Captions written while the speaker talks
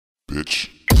bitch.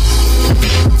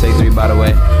 Take 3, by the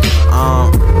way.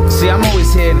 See, I'm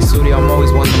always here in the studio. I'm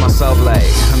always wondering myself, like,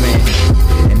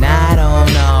 and I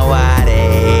don't know why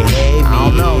they hate me. I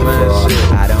don't know, man.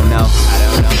 Shit. I don't know.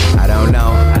 I don't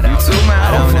know. You too, man.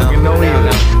 I don't know.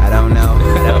 I don't know.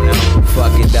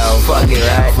 Fuck it though. Fuck it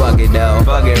right. Fuck it though.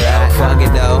 Fuck it right. Fuck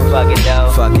it though. Fuck it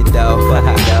though. Fuck it though. Fuck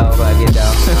it though. Fuck it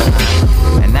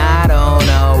though. And I don't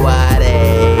know why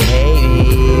they hate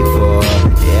me for.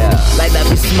 Yeah. Light up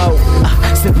your smoke.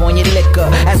 Sip on your liquor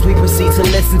as we proceed to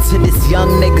listen to this young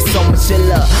nigga so much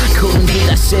iller. Cool indeed,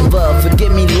 I shiver.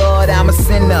 Forgive me, Lord, I'm a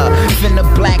sinner. Finna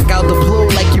black out the blue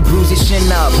like you bruise your shin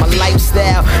up. My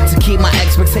lifestyle to keep my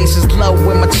expectations low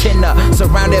with my chin up.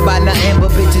 Surrounded by nothing but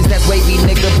bitches, that's wavy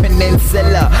nigga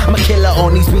peninsula. I'm a killer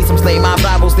on these beats, I'm slaying my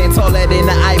Bible, stand taller than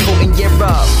the Eiffel in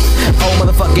Europe. Oh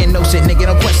motherfucking no shit, nigga,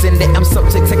 don't question that I'm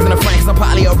subject. Texting a friend cause I'm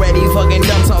probably already fucking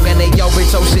dumb talking. They yo rich,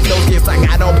 oh shit, those gifts I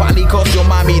got on probably cost your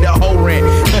mommy the whole rent.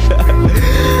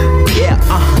 Yeah,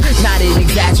 not an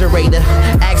exaggerator.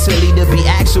 Actually, to be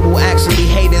actual, actually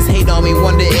haters hate on me.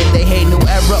 Wonder if they hate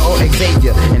NewEra or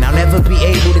Xavier, and I'll never be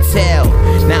able to tell.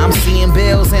 Now I'm seeing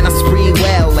bills and I spree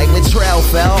well, like Latrell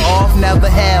fell off, never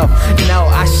hell. No,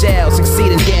 I shall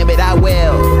succeed, and damn it, I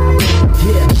will.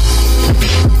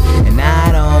 Yeah, and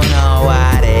I don't know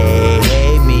why they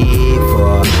hate me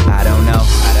for. I don't know.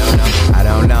 I don't know. I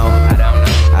don't know. I don't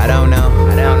know. I don't know.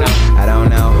 I don't know. I don't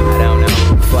know. I don't know.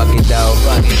 Fuck it though.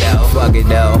 Fuck it though. Fuck it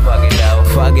though. Fuck it though.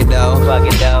 Fuck it though. Fuck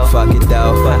it though. Fuck it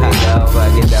though. Fuck it though.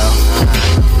 Fuck it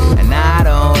though. And I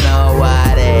don't know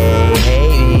why they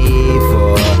hate me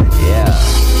for. Yeah.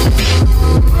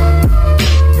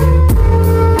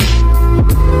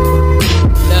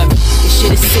 Look, this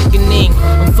shit is sickening.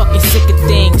 I'm fucking sick of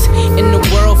things in the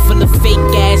world full of fake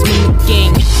ass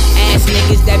mimicking ass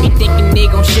niggas that be thinking they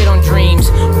gon' shit on dreams.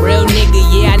 Real nigga,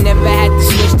 yeah, I never had to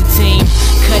switch the team.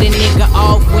 Cut a nigga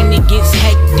off when it gets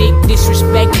hectic.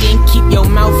 Disrespecting, keep your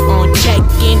mouth on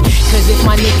checking. Cause if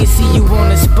my niggas see you on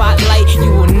the spotlight,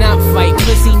 you will not fight.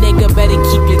 Pussy nigga, better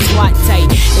keep your twat tight.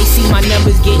 They see my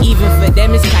numbers get even, for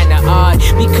them it's kinda odd.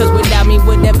 Because without me,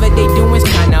 whatever they do is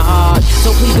kinda hard.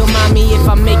 So please don't mind me if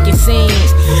I'm making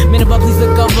scenes. Man above, please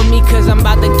look over me, cause I'm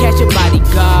about to catch a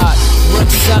bodyguard.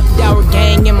 What's up, Dower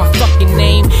Gang in my fucking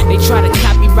name. They try to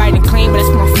copyright and claim, but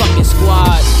that's my fucking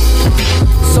squad.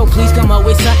 So please come up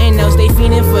with something else. They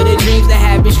fiending for the dreams that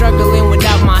have been struggling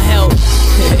without my help.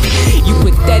 You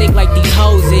pathetic like these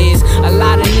hoes is. A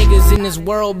lot of niggas in this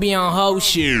world be on hoe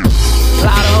shit. A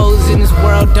lot of hoes in this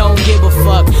world don't give a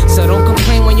fuck. So don't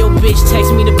complain when your bitch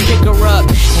text me to pick her up.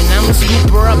 And I'ma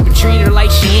scoop her up and treat her like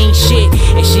she ain't shit.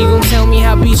 And she gon' tell me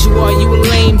how beat you are, you a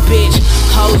lame bitch.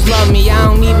 Hoes love me, I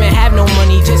don't even have no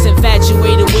money. Just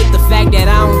infatuated with the fact that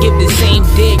I don't give the same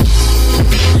dick.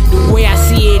 The way I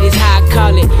see it is how I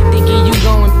call it. Thinking you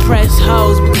gon' impress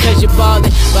hoes because you're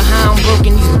ballin'. But how I'm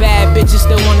broken, these bad bitches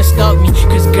still wanna stalk me.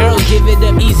 Cause girls give it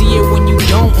up easier when you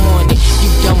don't want it.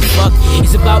 You don't fuck.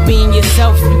 It's about being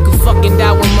yourself. You can fucking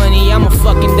die with money, I'ma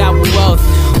fucking die with wealth.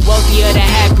 Wealthier than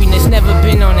happiness, never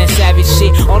been on that savage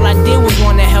shit. All I did was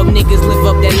wanna help niggas live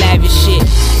up that lavish shit.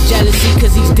 Jealousy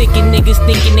cause these dickin' niggas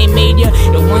thinking they made ya.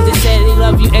 The ones that said they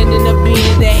love you ending up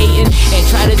being the hating. And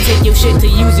try to take your shit to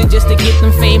use it just to get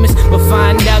them famous. But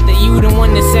find out that you the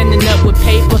one that's ending up with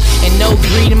paper. And no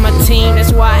greed in my team,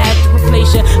 that's why I had to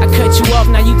replace ya. I cut you off,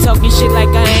 now you talking shit like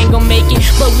I ain't gon' make it.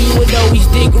 But we would always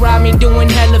dick ride me doing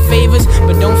hella favors.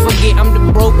 But don't forget I'm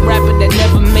the broke rapper that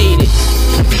never made it.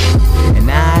 And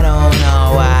I don't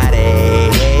know why they